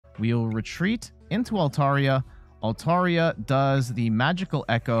we'll retreat into Altaria. Altaria does the Magical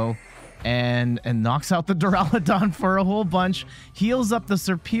Echo and knocks out the Duraludon for a whole bunch. Heals up the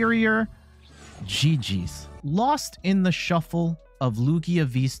Serperior. GG's. Lost in the shuffle of Lugia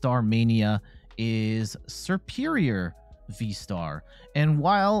V-Star Mania is Serperior V-Star. And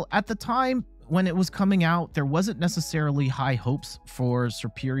while at the time when it was coming out, there wasn't necessarily high hopes for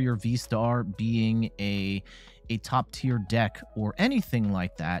Serperior V-Star being a top tier deck or anything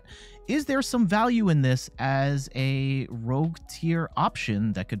like that, is there some value in this as a rogue tier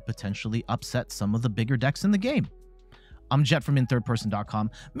option that could potentially upset some of the bigger decks in the game? I'm Jet from inthirdperson.com.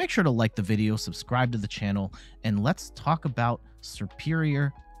 Make sure to like the video, subscribe to the channel, and let's talk about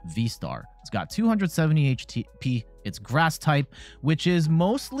Serperior V-Star. It's got 270 HP. It's grass type, which is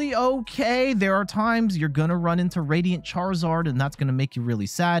mostly okay. There are times you're going to run into Radiant Charizard, and that's going to make you really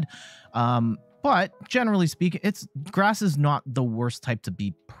sad. But generally speaking, grass is not the worst type to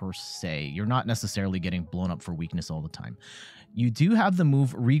be per se. You're not necessarily getting blown up for weakness all the time. You do have the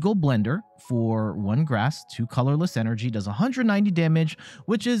move Regal Blender for 1 grass, 2 colorless energy, does 190 damage,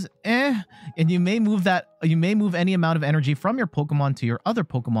 which is and you may move any amount of energy from your Pokemon to your other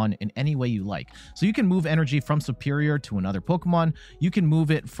Pokemon in any way you like. So you can move energy from Serperior to another Pokemon. You can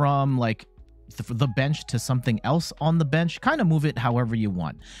move it from like the bench to something else on the bench, kind of move it however you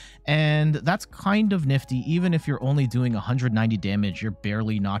want. And that's kind of nifty. Even if you're only doing 190 damage, you're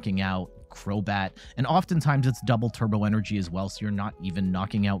barely knocking out Crobat, and oftentimes it's double turbo energy as well, so you're not even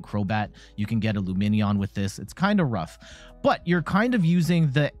knocking out Crobat. You can get a Lumineon with this. It's kind of rough, but you're kind of using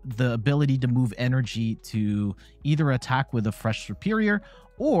the ability to move energy to either attack with a fresh Serperior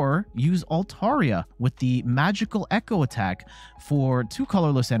or use Altaria with the Magical Echo attack for 2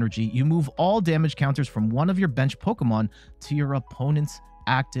 colorless energy. You move all damage counters from one of your bench Pokemon to your opponent's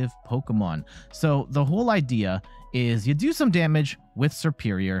active Pokemon. So the whole idea is you do some damage with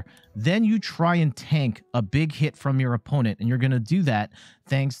Serperior, then you try and tank a big hit from your opponent, and you're going to do that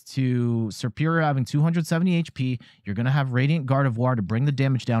thanks to Serperior having 270 HP. You're going to have Radiant Gardevoir to bring the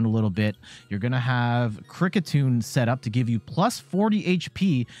damage down a little bit. You're going to have Kricketune set up to give you plus 40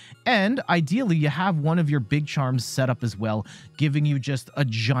 HP, and ideally you have one of your Big Charms set up as well, giving you just a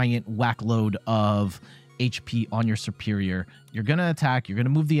giant whack load of HP on your Serperior. You're going to attack, you're going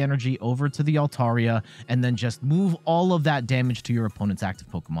to move the energy over to the Altaria, and then just move all of that damage to your opponent's active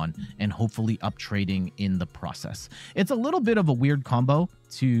Pokemon, and hopefully up trading in the process. It's a little bit of a weird combo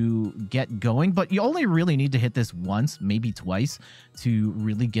to get going, but you only really need to hit this once, maybe twice, to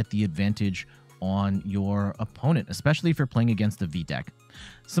really get the advantage on your opponent, especially if you're playing against a V deck.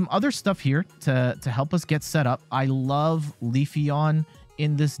 Some other stuff here to help us get set up. I love Leafeon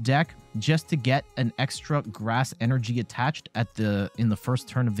in this deck just to get an extra grass energy attached in the first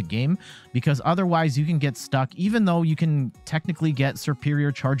turn of the game, because otherwise you can get stuck. Even though you can technically get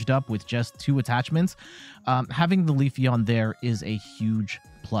Serperior charged up with just 2 attachments, having the Leafeon there is a huge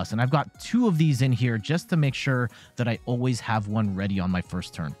plus. And I've got 2 of these in here just to make sure that I always have one ready on my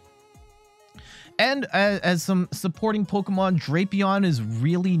first turn. And as some supporting Pokemon, Drapion is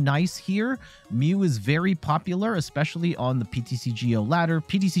really nice here. Mew is very popular, especially on the PTCGO ladder,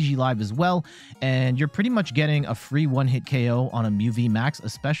 PTCG Live as well. And you're pretty much getting a free 1-hit KO on a Mew V Max,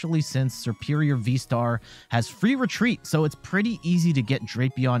 especially since Serperior V-Star has free retreat. So it's pretty easy to get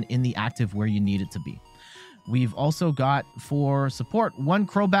Drapion in the active where you need it to be. We've also got, for support, 1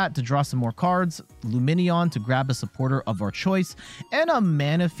 Crobat to draw some more cards, Lumineon to grab a supporter of our choice, and a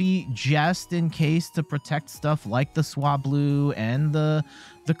Manaphy just in case to protect stuff like the Swablu and the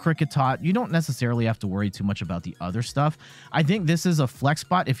Kricketot. You don't necessarily have to worry too much about the other stuff. I think this is a flex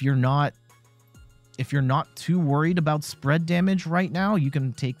spot. If you're not too worried about spread damage right now, you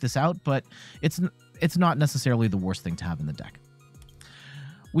can take this out, but it's not necessarily the worst thing to have in the deck.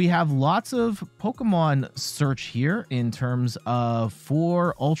 We have lots of Pokemon search here in terms of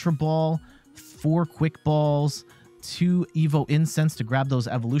 4 Ultra Ball, 4 Quick Balls, 2 Evo Incense to grab those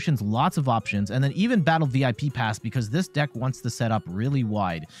evolutions, lots of options, and then even Battle VIP Pass, because this deck wants to set up really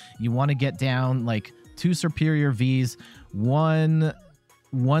wide. You want to get down like 2 Serperior Vs, 1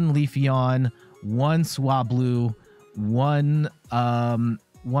 Leafeon, 1 Swablu, one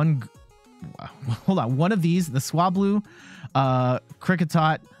of these, the Swablu,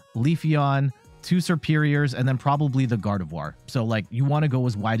 Kricketot, Leafeon, 2 Serperiors, and then probably the Gardevoir. So like you want to go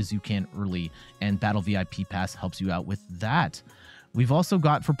as wide as you can early, and Battle VIP Pass helps you out with that. We've also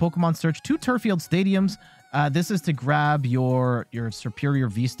got, for Pokemon Search, 2 Turffield Stadiums. This is to grab your Serperior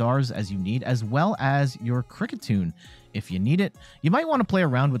V-Stars as you need, as well as your Kricketune if you need it. You might want to play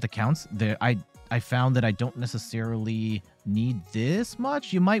around with the counts. I found that I don't necessarily need this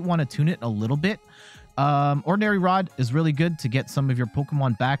much. You might want to tune it a little bit Ordinary Rod is really good to get some of your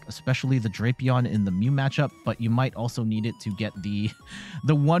Pokemon back, especially the Drapion in the Mew matchup, but you might also need it to get the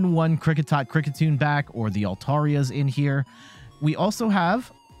 1/1 Kricketot Kricketune back, or the Altarias in here. We also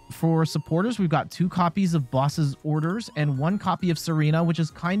have, for supporters, we've got 2 copies of Boss's Orders and 1 copy of Serena, which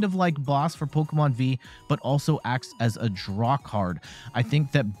is kind of like Boss for Pokemon V, but also acts as a draw card. I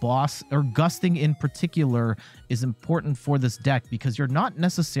think that Boss, or Gusting in particular, is important for this deck because you're not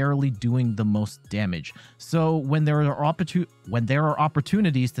necessarily doing the most damage. So when there are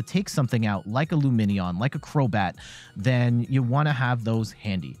opportunities to take something out, like a Lumineon, like a Crobat, then you want to have those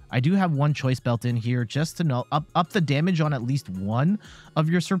handy. I do have 1 Choice Belt in here just to up the damage on at least 1 of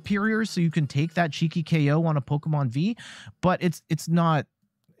your Serperior, so you can take that cheeky KO on a Pokemon V, but it's not,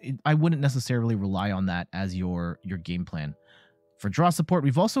 I wouldn't necessarily rely on that as your game plan. For draw support,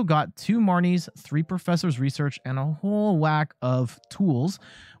 we've also got 2 Marnies, 3 Professor's Research, and a whole whack of tools.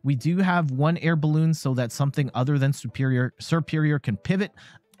 We do have 1 Air Balloon so that something other than Serperior can pivot.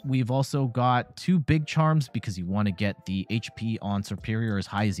 We've also got 2 Big Charms because you want to get the HP on Serperior as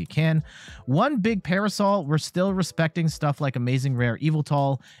high as you can. 1 Big Parasol. We're still respecting stuff like Amazing Rare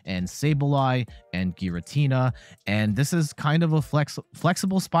Yveltal and Sableye and Giratina. And this is kind of a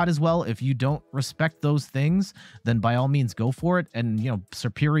flexible spot as well. If you don't respect those things, then by all means go for it. And, you know,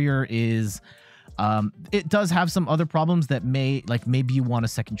 Serperior is... it does have some other problems that maybe you want a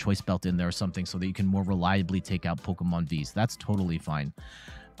second Choice Belt in there or something so that you can more reliably take out Pokemon Vs. That's totally fine.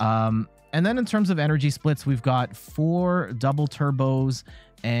 And then in terms of energy splits, we've got 4 double turbos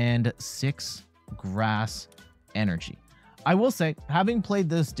and 6 grass energy. I will say, having played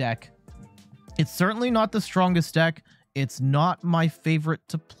this deck, it's certainly not the strongest deck. It's not my favorite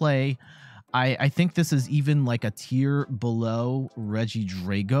to play. I think this is even like a tier below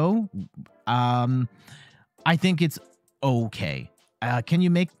Regidrago. I think it's okay. Can you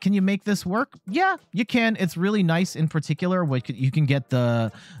make this work? Yeah, you can. It's really nice. In particular, you can get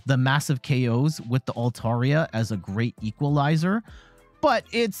the massive KOs with the Altaria as a great equalizer, but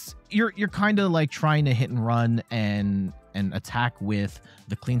you're kind of like trying to hit and run and attack with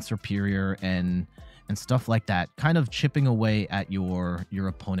the clean Serperior and stuff like that, kind of chipping away at your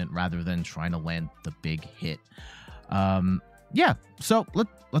opponent rather than trying to land the big hit. Yeah, so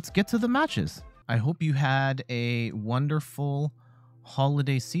let's get to the matches. I hope you had a wonderful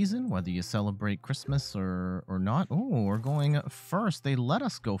holiday season, whether you celebrate Christmas or not. Oh, we're going first. They let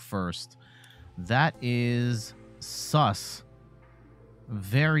us go first. That is sus.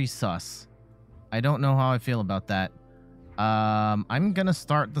 Very sus. I don't know how I feel about that. I'm gonna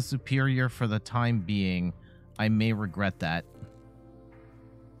start the Serperior for the time being. I may regret that.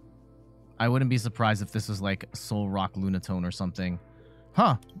 I wouldn't be surprised if this was like Soul Rock Lunatone or something.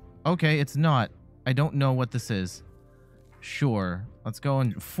 Huh. Okay, it's not. I don't know what this is. Sure. Let's go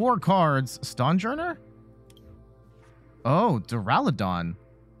in 4 cards. Stonjourner? Oh, Duraludon.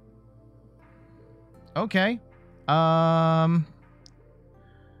 Okay.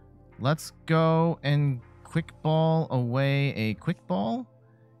 Let's go and Quick Ball away a Quick Ball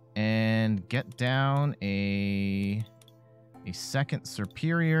and get down a second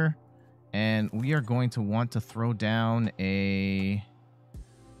Serperior. And we are going to want to throw down a...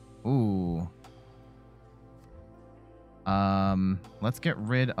 Ooh. Let's get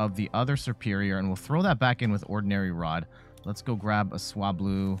rid of the other Serperior, and we'll throw that back in with Ordinary Rod. Let's go grab a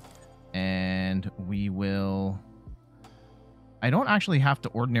Swablu, and we will... I don't actually have to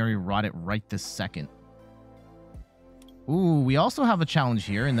Ordinary Rod it right this second. Ooh, we also have a challenge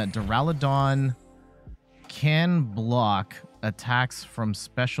here in that Duraludon can block attacks from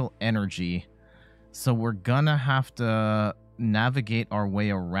special energy. So we're gonna have to navigate our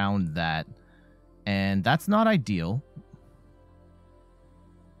way around that. And that's not ideal.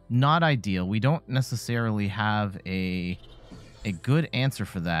 Not ideal. We don't necessarily have a good answer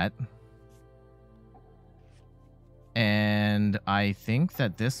for that. And I think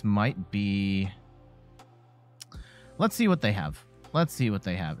that this might be... Let's see what they have. Let's see what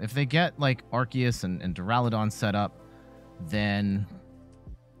they have. If they get like Arceus and Duraludon set up, then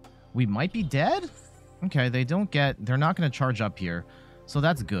we might be dead? Okay, they're not going to charge up here. So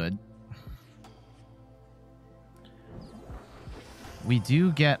that's good. We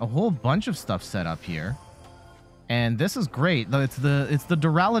do get a whole bunch of stuff set up here. And this is great. It's the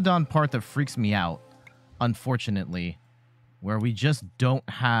Duraludon part that freaks me out, unfortunately, where we just don't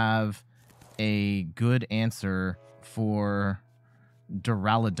have a good answer for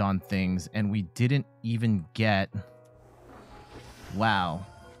Duraludon things, and we didn't even get... Wow.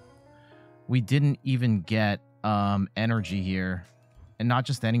 We didn't even get energy here. And not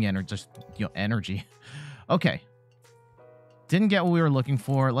just any energy, just energy. Okay. Didn't get what we were looking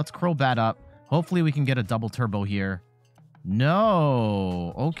for. Let's Crobat up. Hopefully we can get a double turbo here.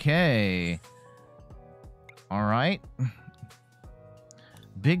 No. Okay. All right.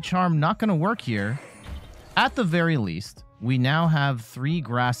 Big Charm not going to work here. At the very least, we now have 3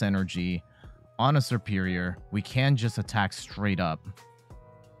 grass energy on a Serperior. We can just attack straight up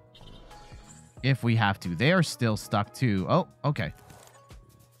if we have to. They are still stuck too. Oh, okay.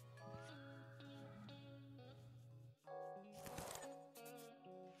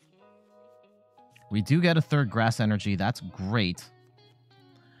 We do get a 3rd grass energy. That's great.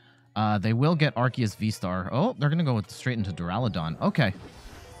 They will get Arceus V-Star. Oh, they're going to go straight into Duraludon. Okay.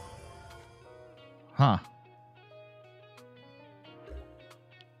 Huh.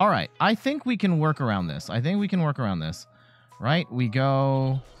 All right. I think we can work around this. Right? We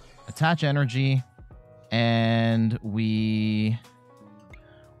go attach energy, and we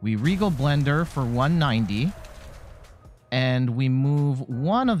Regal Blender for 190, and we move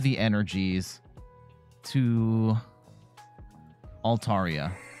one of the energies to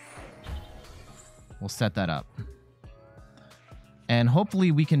Altaria. We'll set that up. And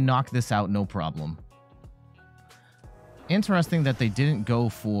hopefully we can knock this out no problem. Interesting that they didn't go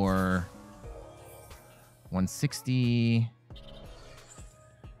for 160.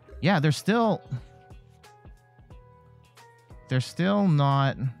 Yeah, they're still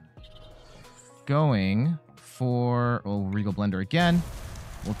not going for... Oh, Regal Blender again.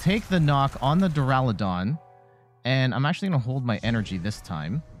 We'll take the knock on the Duraludon, and I'm actually going to hold my energy this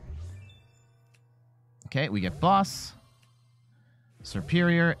time. Okay, we get Boss,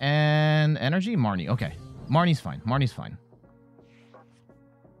 Serperior, and energy. Marnie. Okay, Marnie's fine.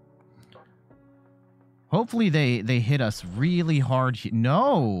 Hopefully they hit us really hard.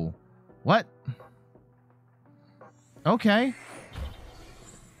 No! What? Okay.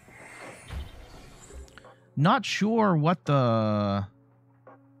 Not sure what the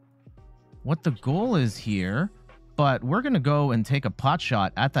goal is here, but we're going to go and take a pot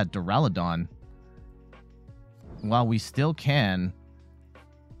shot at that Duraludon while we still can.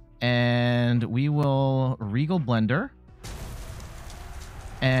 And we will Regal Blender.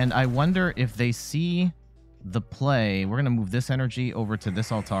 And I wonder if they see the play. We're going to move this energy over to this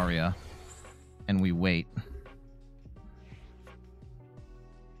Altaria. And we wait.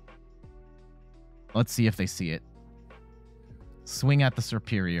 Let's see if they see it. Swing at the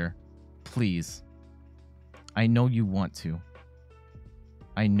Serperior. Please. I know you want to.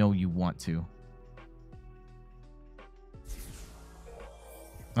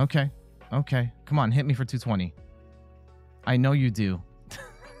 Okay. Okay. Come on, hit me for 220. I know you do.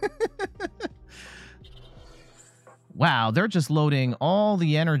 Wow, they're just loading all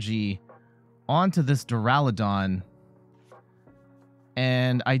the energy onto this Duraludon.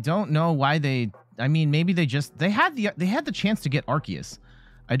 And I don't know why they... I mean, maybe they had the chance to get Arceus.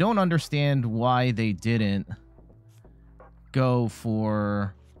 I don't understand why they didn't go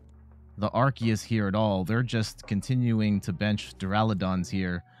for the Arceus here at all. They're just continuing to bench Duraludons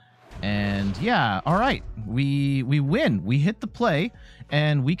here. And yeah, all right. We win. We hit the play,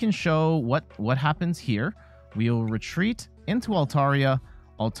 and we can show what happens here. We'll retreat into Altaria.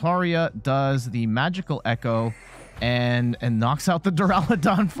 Altaria does the magical echo and knocks out the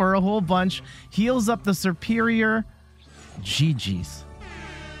Duraludon for a whole bunch. Heals up the Serperior. GG's.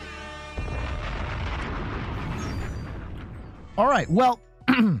 All right, well,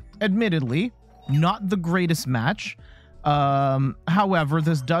 admittedly, not the greatest match. However,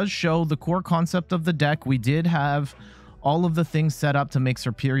 this does show the core concept of the deck. We did have all of the things set up to make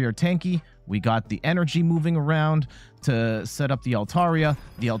Serperior tanky. We got the energy moving around to set up the Altaria.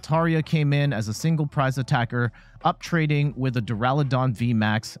 The Altaria came in as a single prize attacker, up trading with a Duraludon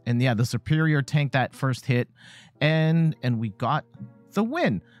VMAX. And yeah, the Serperior tanked that first hit, and we got the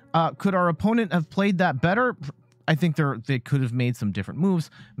win. Could our opponent have played that better? I think they could have made some different moves,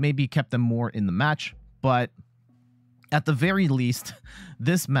 maybe kept them more in the match. But at the very least,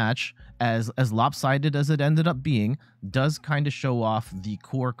 this match, as lopsided as it ended up being, does kind of show off the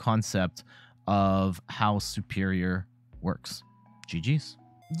core concept of how Serperior works. GG's.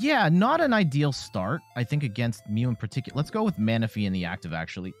 Yeah, not an ideal start, I think, against Mew in particular. Let's go with Manaphy in the active,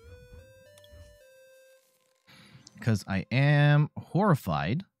 actually. Because I am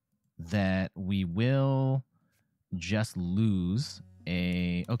horrified that we will just lose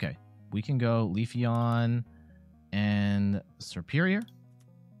a... Okay, we can go Leafeon and Serperior.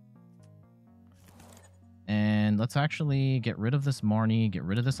 And let's actually get rid of this Marnie, get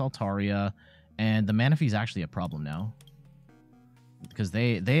rid of this Altaria, and the Manaphy is actually a problem now. Because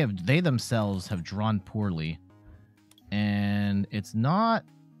they themselves have drawn poorly. And it's not...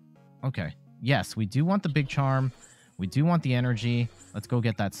 Okay. Yes, we do want the Big Charm. We do want the energy. Let's go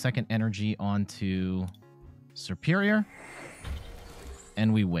get that second energy onto Serperior.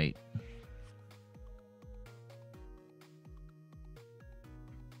 And we wait.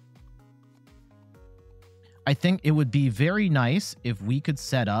 I think it would be very nice if we could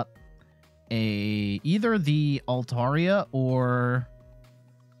set up either the Altaria or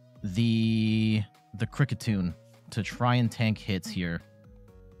the Kricketune to try and tank hits here.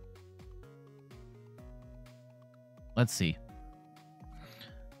 Let's see.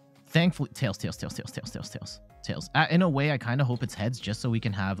 Thankfully, tails. In a way, I kind of hope it's heads just so we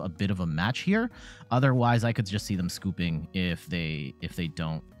can have a bit of a match here. Otherwise, I could just see them scooping if they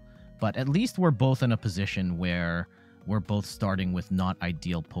don't. But at least we're both in a position where we're both starting with not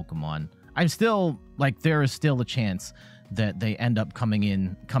ideal Pokemon. I'm still, like, there is still a chance that they end up coming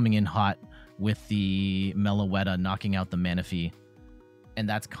in hot with the Meloetta knocking out the Manaphy. And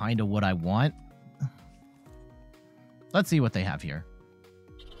that's kind of what I want. Let's see what they have here.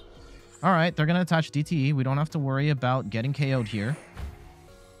 All right, they're going to attach DTE. We don't have to worry about getting KO'd here.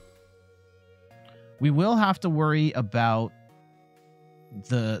 We will have to worry about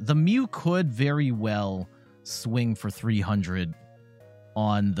the Mew could very well swing for 300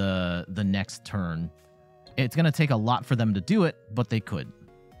 on the next turn. It's going to take a lot for them to do it, but they could.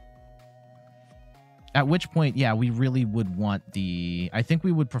 At which point, yeah, we really would want I think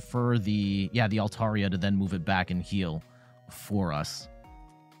we would prefer the Altaria to then move it back and heal for us.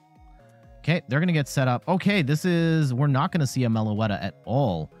 Okay, they're going to get set up. Okay, we're not going to see a Meloetta at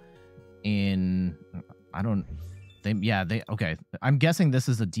all okay. I'm guessing this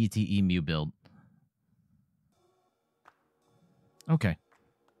is a DTE Mew build. Okay.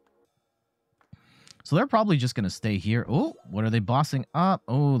 So they're probably just going to stay here. Oh, what are they bossing up?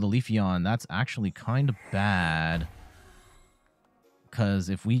 Oh, the Leafeon. That's actually kind of bad. Because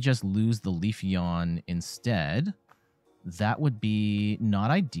if we just lose the Leafeon instead, that would be not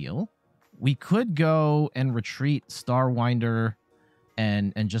ideal. We could go and retreat Starwinder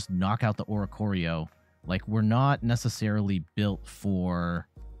and just knock out the Oricorio. Like, we're not necessarily built for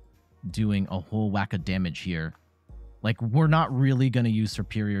doing a whole whack of damage here. Like, we're not really going to use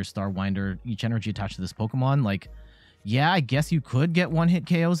Serperior, Starwinder, each energy attached to this Pokemon. Like, yeah, I guess you could get one-hit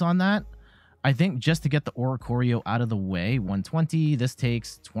KOs on that. I think just to get the Oricorio out of the way, 120, this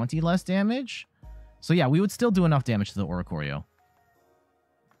takes 20 less damage. So yeah, we would still do enough damage to the Oricorio.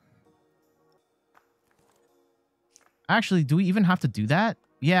 Actually, do we even have to do that?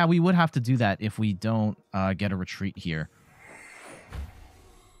 Yeah, we would have to do that if we don't get a retreat here.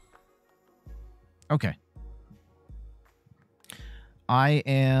 Okay. I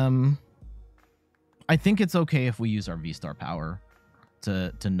think it's okay if we use our V-Star power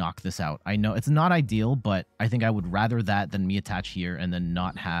to knock this out. I know it's not ideal, but I think I would rather that than me attach here and then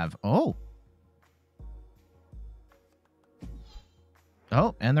not have... Oh,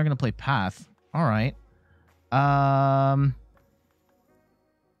 and they're going to play Path. All right.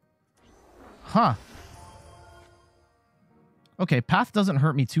 Huh. Okay, Path doesn't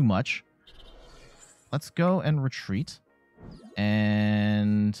hurt me too much. Let's go and retreat.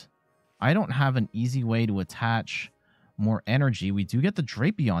 And I don't have an easy way to attach more energy. We do get the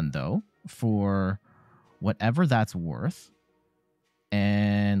Drapion, though, for whatever that's worth.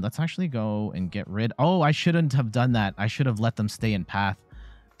 And let's actually go and get rid... Oh, I shouldn't have done that. I should have let them stay in Path.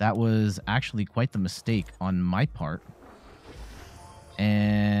 That was actually quite the mistake on my part.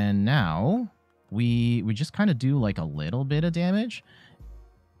 And now we just kind of do like a little bit of damage.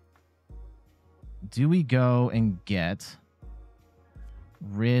 Do we go and get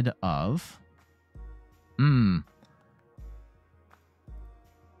rid of...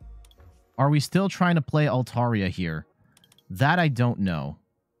 Are we still trying to play Altaria here? That I don't know.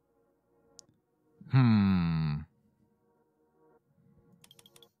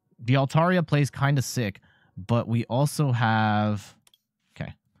 The Altaria plays kind of sick, but we also have...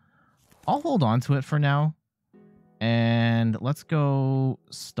 Okay. I'll hold on to it for now. And let's go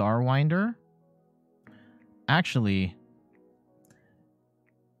Starwinder. Actually...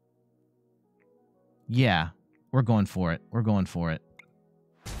 Yeah, we're going for it. We're going for it.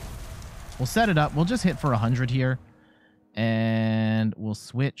 We'll set it up. We'll just hit for 100 here. And we'll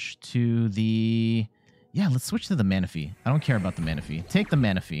switch to the... Yeah, let's switch to the Manaphy. I don't care about the Manaphy. Take the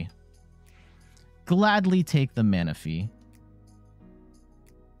Manaphy. Gladly take the Manaphy.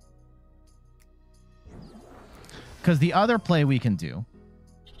 Because the other play we can do...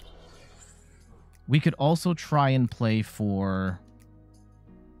 We could also try and play for...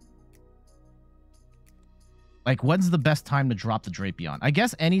 Like, when's the best time to drop the Drapion? I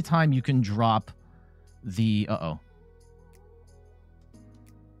guess anytime you can drop the... Uh-oh.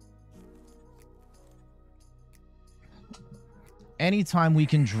 anytime we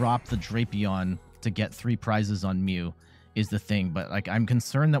can drop the Drapion to get 3 prizes on Mew is the thing. But, like, I'm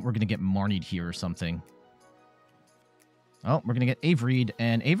concerned that we're going to get Marnied here or something. Oh, we're going to get Avery'd,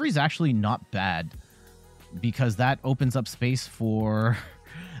 and Avery's actually not bad because that opens up space for...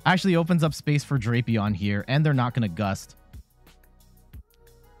 actually opens up space for Drapion here, and they're not going to Gust.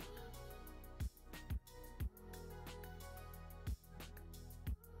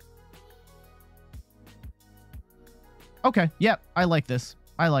 Okay, yep, I like this.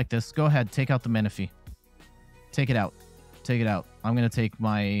 I like this. Go ahead, take out the Manaphy. Take it out. Take it out. I'm going to take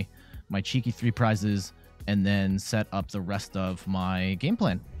my cheeky 3 prizes and then set up the rest of my game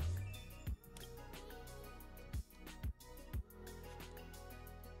plan.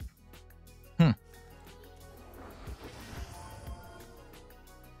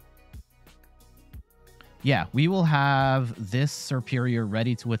 Yeah, we will have this Serperior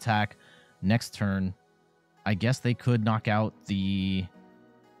ready to attack next turn. I guess they could knock out the...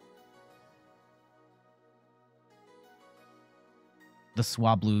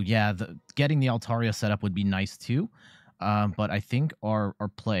 Swablu. Yeah, getting the Altaria set up would be nice too. But I think our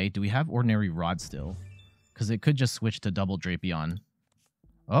play... Do we have Ordinary Rod still? Because it could just switch to double Drapion.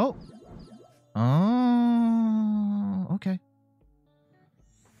 Oh! Oh, okay.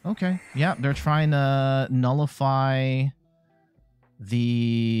 Okay. Yeah, they're trying to nullify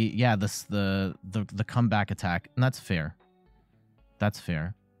the the comeback attack, and that's fair. That's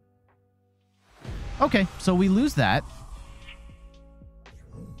fair. Okay, so we lose that.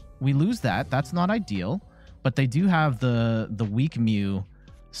 We lose that. That's not ideal, but they do have the weak Mew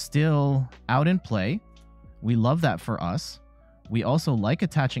still out in play. We love that for us. We also like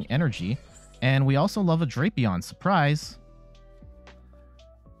attaching energy, and we also love a Drapion. Surprise.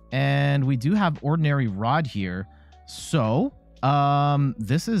 And we do have Ordinary Rod here. So,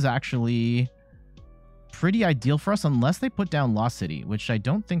 this is actually pretty ideal for us unless they put down Lost City, which I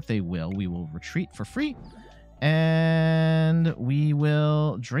don't think they will. We will retreat for free. And we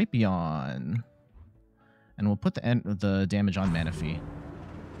will Drapion. And we'll put the damage on Manaphy.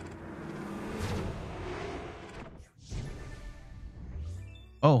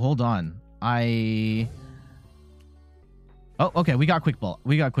 Oh, hold on. Oh, okay, we got Quick Ball.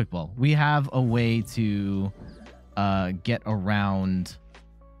 We got Quick Ball. We have a way to get around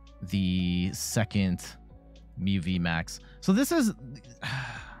the second Mew V Max. So this is...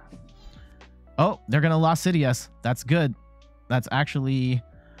 Oh, they're going to Lost City us. That's good. That's actually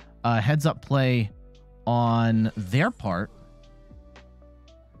a heads-up play on their part.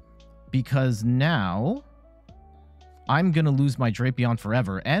 Because now I'm going to lose my Drapion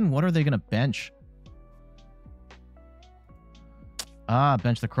forever. And what are they going to bench?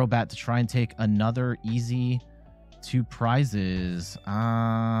 Bench the Crobat to try and take another easy 2 prizes.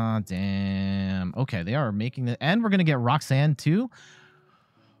 Damn. Okay, they are making it. And we're going to get Roxanne too.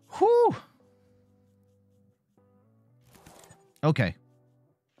 Whew. Okay.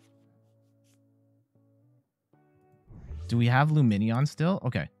 Do we have Lumineon still?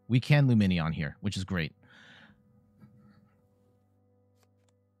 Okay, we can Lumineon here, which is great.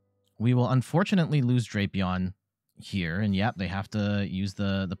 We will unfortunately lose Drapion here, and yep, they have to use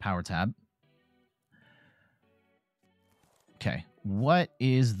the power tab. Okay, what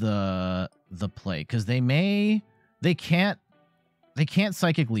is the play? Because they can't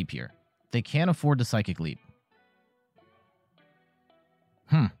Psychic Leap here. They can't afford to Psychic Leap.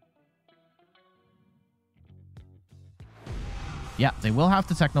 Yeah, they will have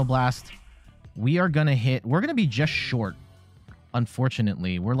to Technoblast. We are gonna hit. We're gonna be just short.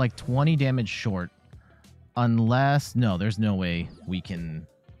 Unfortunately, we're like 20 damage short. Unless, no, there's no way we can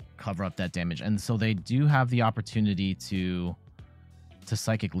cover up that damage. And so they do have the opportunity to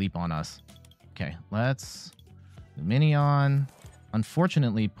Psychic Leap on us. Okay, let's Lumineon.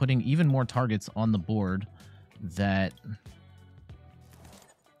 Unfortunately, putting even more targets on the board that...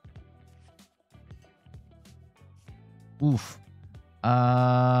 Oof.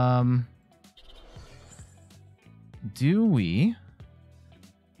 Do we...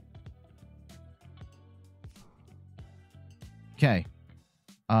 Okay.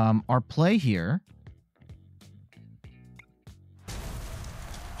 Our play here...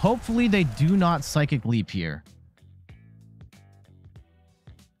 Hopefully they do not Psychic Leap here.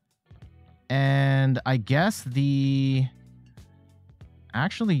 And I guess the...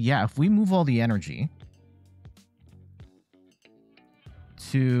 Actually, yeah, if we move all the energy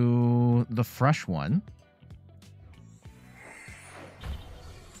to the fresh one,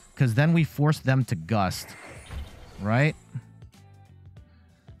 because then we force them to Gust, right?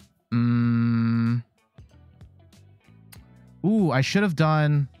 Ooh, I should have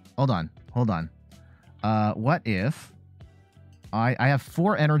done... Hold on. What if I have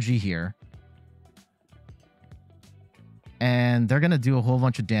 4 energy here. And they're going to do a whole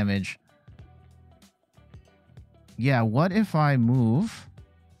bunch of damage. Yeah, what if I move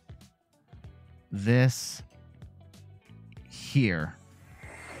this here?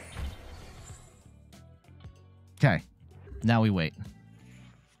 Okay, now we wait.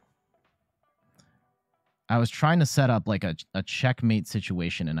 I was trying to set up like a checkmate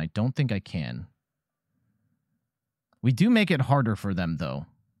situation, and I don't think I can. We do make it harder for them, though.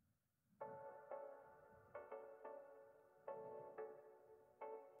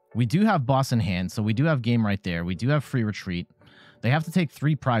 We do have boss in hand, so we do have game right there. We do have free retreat. They have to take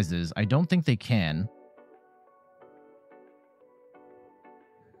 3 prizes. I don't think they can.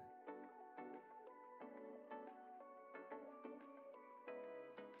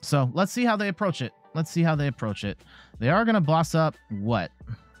 So let's see how they approach it. Let's see how they approach it. They are going to boss up what?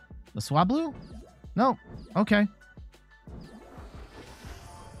 The Swablu? No. Okay.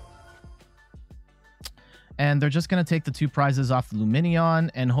 And they're just going to take the 2 prizes off the Lumineon,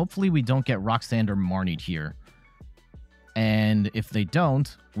 and hopefully we don't get Roxanne or Marnied here. And if they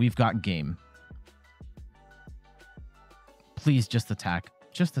don't, we've got game. Please just attack.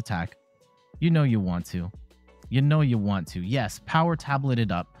 Just attack. You know you want to. You know you want to. Yes, power tablet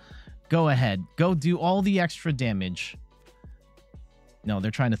it up. Go ahead. Go do all the extra damage. No, they're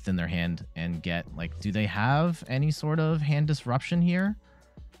trying to thin their hand and get, like, do they have any sort of hand disruption here?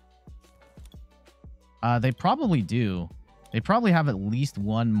 They probably do. They probably have at least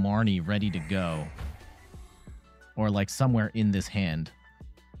 1 Marnie ready to go. Or like somewhere in this hand.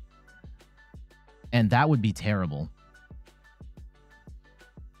 And that would be terrible.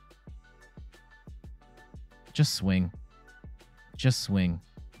 Just swing. Just swing.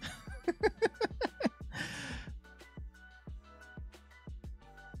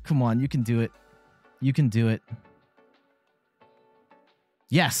 Come on, you can do it. You can do it.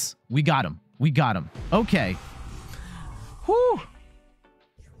 Yes, we got him. We got him. Okay. Whew.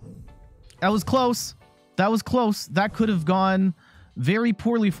 That was close. That was close. That could have gone very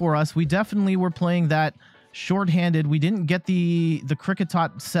poorly for us. We definitely were playing that shorthanded. We didn't get the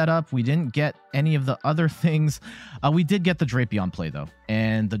Kricketot set up. We didn't get any of the other things. We did get the Drapion play, though.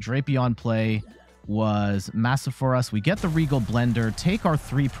 And the Drapion play was massive for us. We get the Regal Blender, take our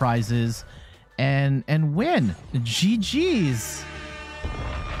 3 prizes, and win. GG's.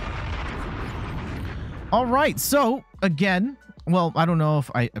 All right, so again, well, I don't know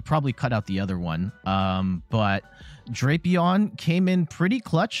if I probably cut out the other one, but Drapion came in pretty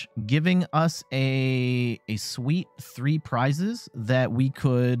clutch, giving us a sweet 3 prizes that we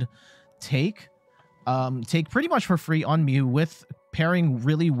could take pretty much for free on Mew, with pairing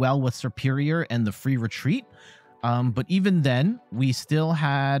really well with Serperior and the free retreat. But even then, we still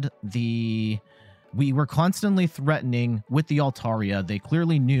had we were constantly threatening with the Altaria. They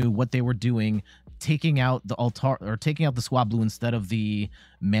clearly knew what they were doing, taking out the Swablu instead of the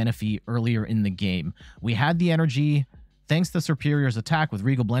Manaphy earlier in the game. We had the energy. Thanks to Serperior's attack with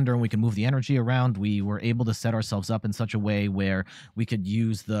Regal Blender, and we can move the energy around, we were able to set ourselves up in such a way where we could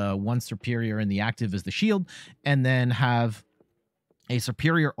use the 1 Serperior in the active as the shield, and then have a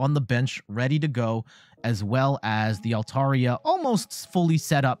Serperior on the bench ready to go, as well as the Altaria almost fully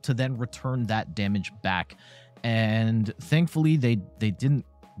set up to then return that damage back. And thankfully, they didn't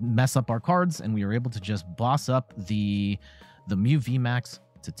mess up our cards, and we were able to just boss up the Mew VMAX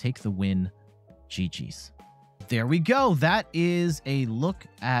to take the win. GG's. There we go. That is a look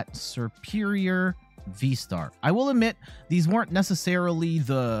at Serperior VSTAR. I will admit, these weren't necessarily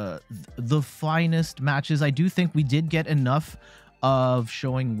the finest matches. I do think we did get enough of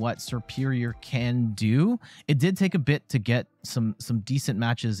showing what Serperior can do. It did take a bit to get some decent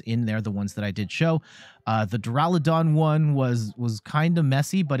matches in there, the ones that I did show. The Duraludon one was kind of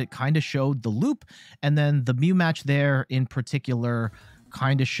messy, but it kind of showed the loop. And then the Mew match there in particular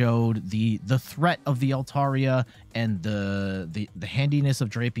kind of showed the threat of the Altaria and the handiness of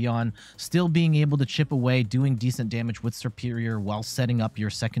Drapion, still being able to chip away, doing decent damage with Serperior while setting up your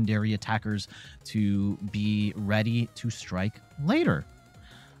secondary attackers to be ready to strike later.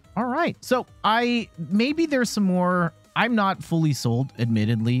 All right, so maybe there's some more. I'm not fully sold,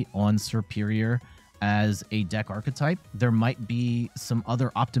 admittedly, on Serperior as a deck archetype. There might be some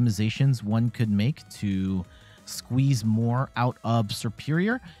other optimizations one could make to squeeze more out of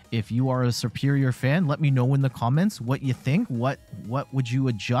Serperior. If you are a Serperior fan, let me know in the comments what you think. What would you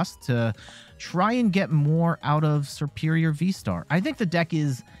adjust to try and get more out of Serperior VSTAR? I think the deck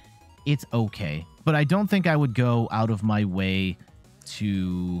it's okay, but I don't think I would go out of my way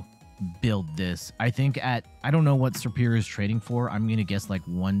to build this. I think I don't know what Serperior is trading for. I'm going to guess like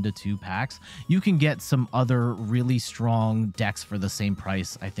 1 to 2 packs. You can get some other really strong decks for the same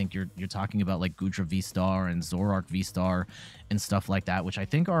price. I think you're talking about like Goodra VSTAR and Zoroark VSTAR and stuff like that, which I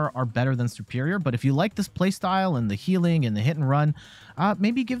think are better than Serperior. But if you like this playstyle and the healing and the hit and run,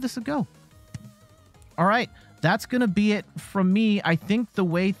 maybe give this a go. All right. That's going to be it from me. I think the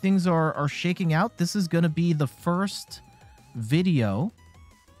way things are shaking out, this is going to be the first video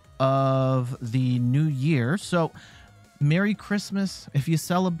of the new year. So Merry Christmas. If you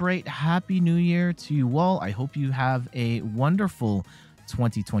celebrate, Happy New Year to you all. I hope you have a wonderful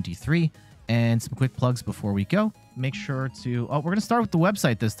 2023. And some quick plugs before we go. Make sure to... we're going to start with the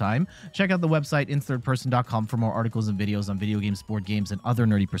website this time. Check out the website, inthirdperson.com, for more articles and videos on video games, board games, and other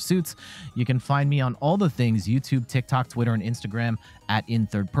nerdy pursuits. You can find me on all the things, YouTube, TikTok, Twitter, and Instagram at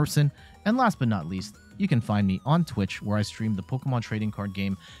inthirdperson. And last but not least, you can find me on Twitch, where I stream the Pokemon trading card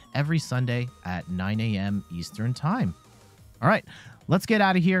game every Sunday at 9 a.m. Eastern Time. All right, let's get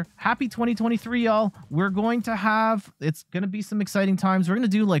out of here. Happy 2023, y'all. We're going to have... It's going to be some exciting times. We're going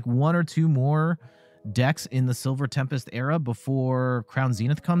to do like 1 or 2 more decks in the Silver Tempest era before Crown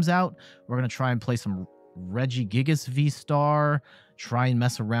Zenith comes out. We're going to try and play some Regigigas V-Star, try and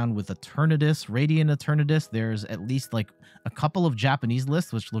mess around with Eternatus, Radiant Eternatus. There's at least like a couple of Japanese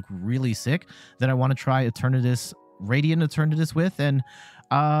lists which look really sick that I want to try Eternatus, Radiant Eternatus with, and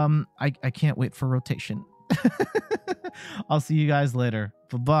I can't wait for rotation. I'll see you guys later.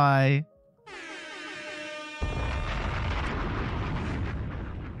 Bye-bye.